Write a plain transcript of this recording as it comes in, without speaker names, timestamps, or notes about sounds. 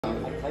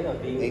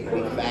make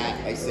me fat.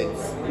 I said,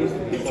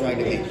 you're trying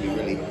to make me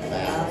really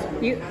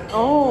fat.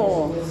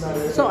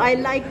 So I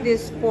like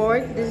this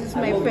pork. This is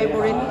my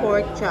favorite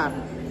pork chop.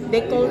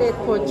 They call it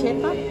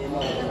porchetta.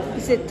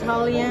 It's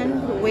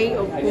Italian way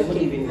of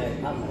cooking.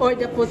 Or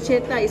the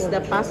porchetta is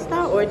the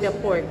pasta or the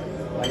pork.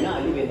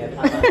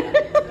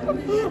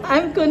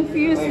 I'm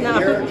confused now.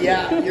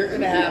 You're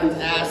gonna have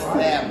to ask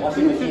them. I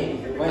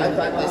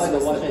thought this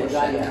was the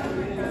porchetta.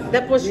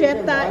 The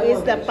porchetta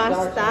is the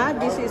pasta.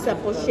 This is a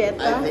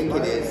porchetta. I think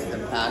it is the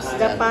pasta.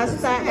 The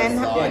pasta and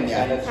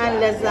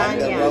lasagna.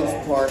 And the roast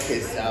pork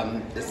is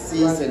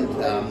seasoned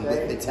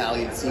with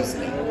Italian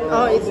seasoning.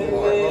 Oh,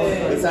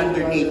 it's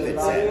underneath. It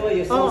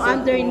says. Oh,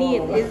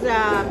 underneath is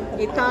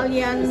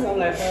Italian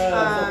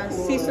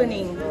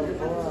seasoning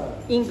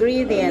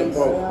ingredients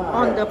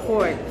on the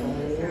pork.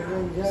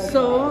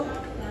 So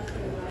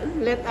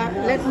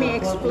let me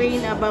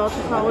explain about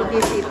how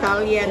this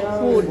Italian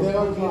food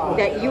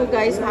that you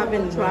guys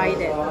haven't tried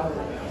it.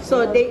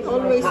 So they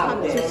always have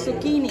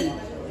zucchini.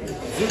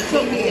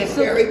 Zucchini is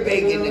very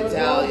big in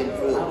Italian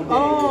food.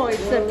 Oh,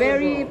 it's a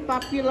very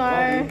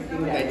popular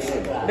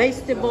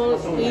vegetable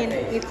in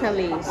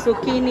Italy.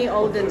 Zucchini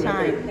all the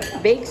time.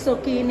 Baked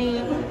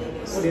zucchini,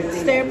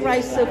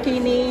 stir-fried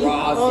zucchini,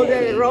 all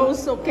the raw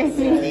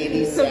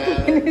zucchini,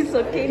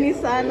 zucchini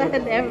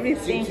salad,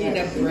 everything.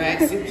 Zucchini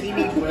bread,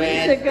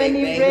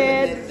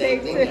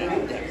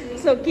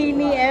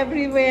 zucchini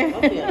everywhere.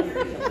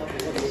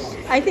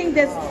 I think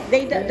that's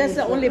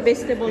the only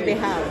vegetable they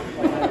have.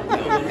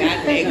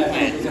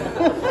 Eggplant.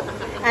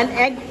 An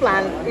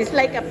eggplant is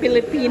like a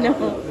Filipino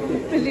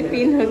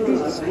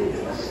dish.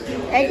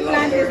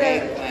 Eggplant is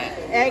an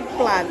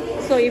eggplant.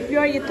 So if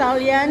you're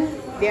Italian,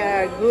 they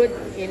are good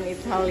in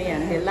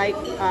Italian. They like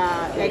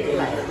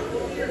eggplant.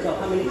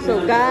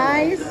 So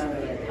guys,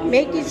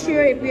 make it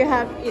sure if you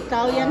have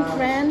Italian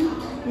friend,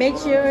 make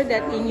sure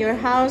that in your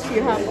house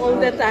you have all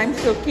the time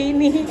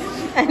zucchini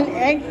and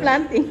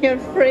eggplant in your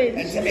fridge.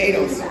 And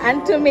tomatoes.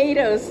 And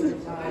tomatoes.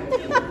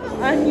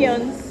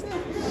 Onions.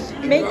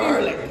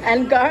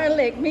 And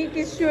garlic. Make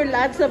it sure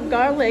lots of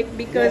garlic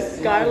because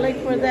garlic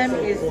for them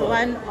is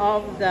one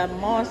of the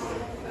most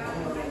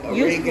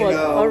useful.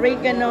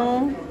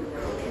 Oregano.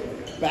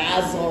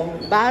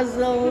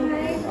 Basil.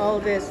 All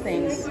these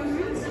things.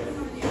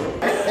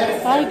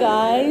 Hi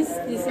guys,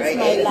 this is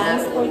my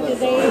lunch for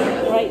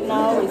today. Right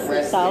now it's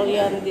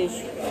Italian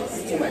dish.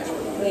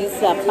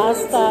 It's a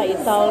pasta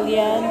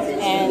Italian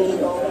and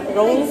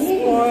roast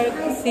pork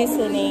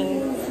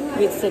seasoning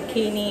with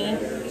zucchini.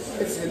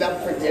 It's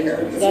enough for dinner.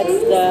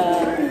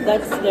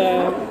 That's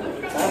the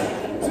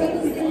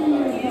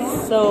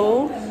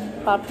so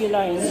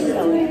popular in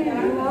Italy.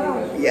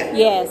 Yeah.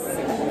 Yes.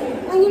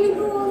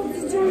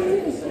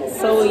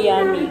 So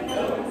yummy.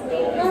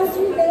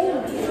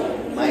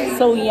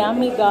 So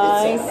yummy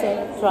guys,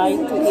 try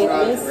to eat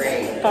this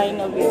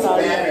kind of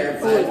Italian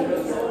food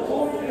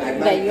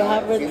that you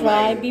haven't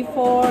tried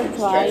before.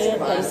 Try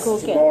it and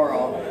cook it.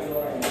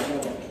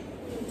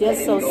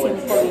 Just so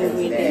simple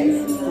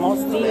ingredients.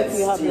 Mostly if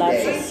you have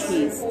lots of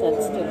cheese,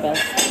 that's the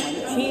best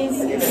one. Cheese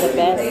is the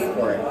best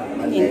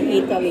in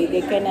Italy.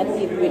 They cannot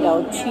eat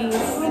without cheese,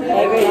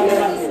 eggplant,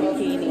 and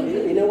zucchini.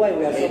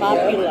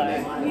 Popular.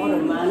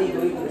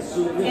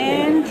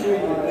 And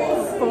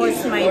of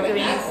course my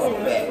drinks,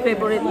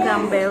 favorite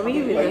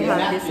cranberry. We don't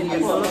have this in the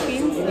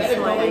Philippines. That's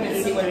why I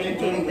keep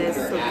drinking this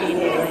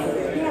zucchini drink.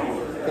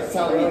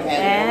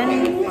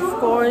 And of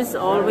course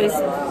always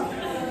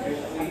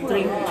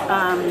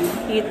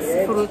eat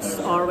fruits,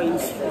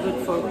 orange, good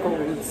for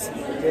colds.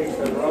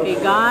 Okay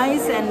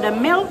guys, and the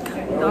milk,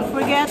 don't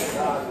forget,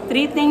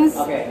 3 things,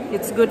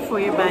 it's good for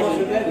your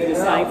body.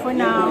 Bye for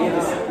now.